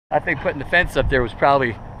I think putting the fence up there was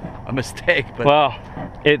probably a mistake, but well,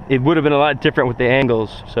 it would have been a lot different with the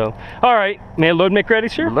angles. So, all right, man, load, make ready,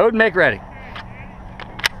 sir. Load, make ready.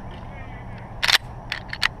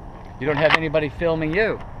 You don't have anybody filming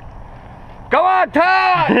you. Go on,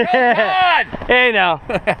 Todd! Go, Todd! Hey now,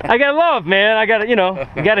 I gotta love, man. I gotta, you know,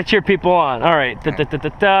 you gotta cheer people on. All right,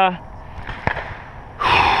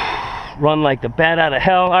 run like the bat out of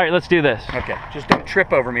hell. All right, let's do this. Okay, just don't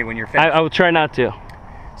trip over me when you're finished. I will try not to.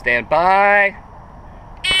 Stand by.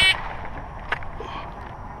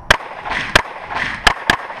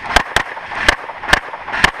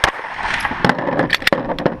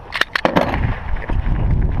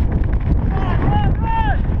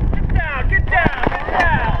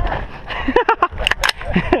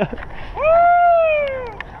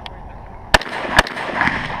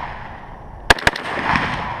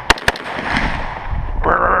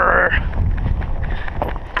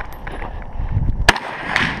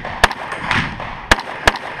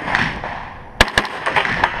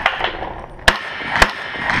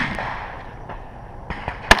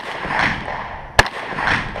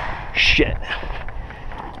 Shit.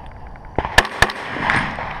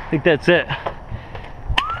 I think that's it.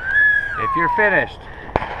 If you're finished,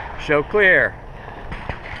 show clear.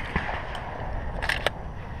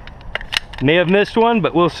 May have missed one,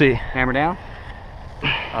 but we'll see. Hammer down.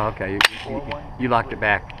 Oh, okay. You locked it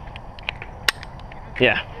back.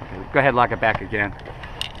 Yeah. Okay, go ahead, lock it back again.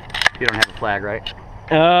 You don't have a flag, right?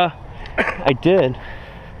 I did.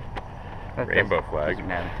 Rainbow flag. Doesn't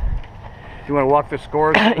matter. You want to walk the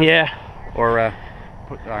scores? Yeah. Or, all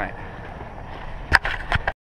right.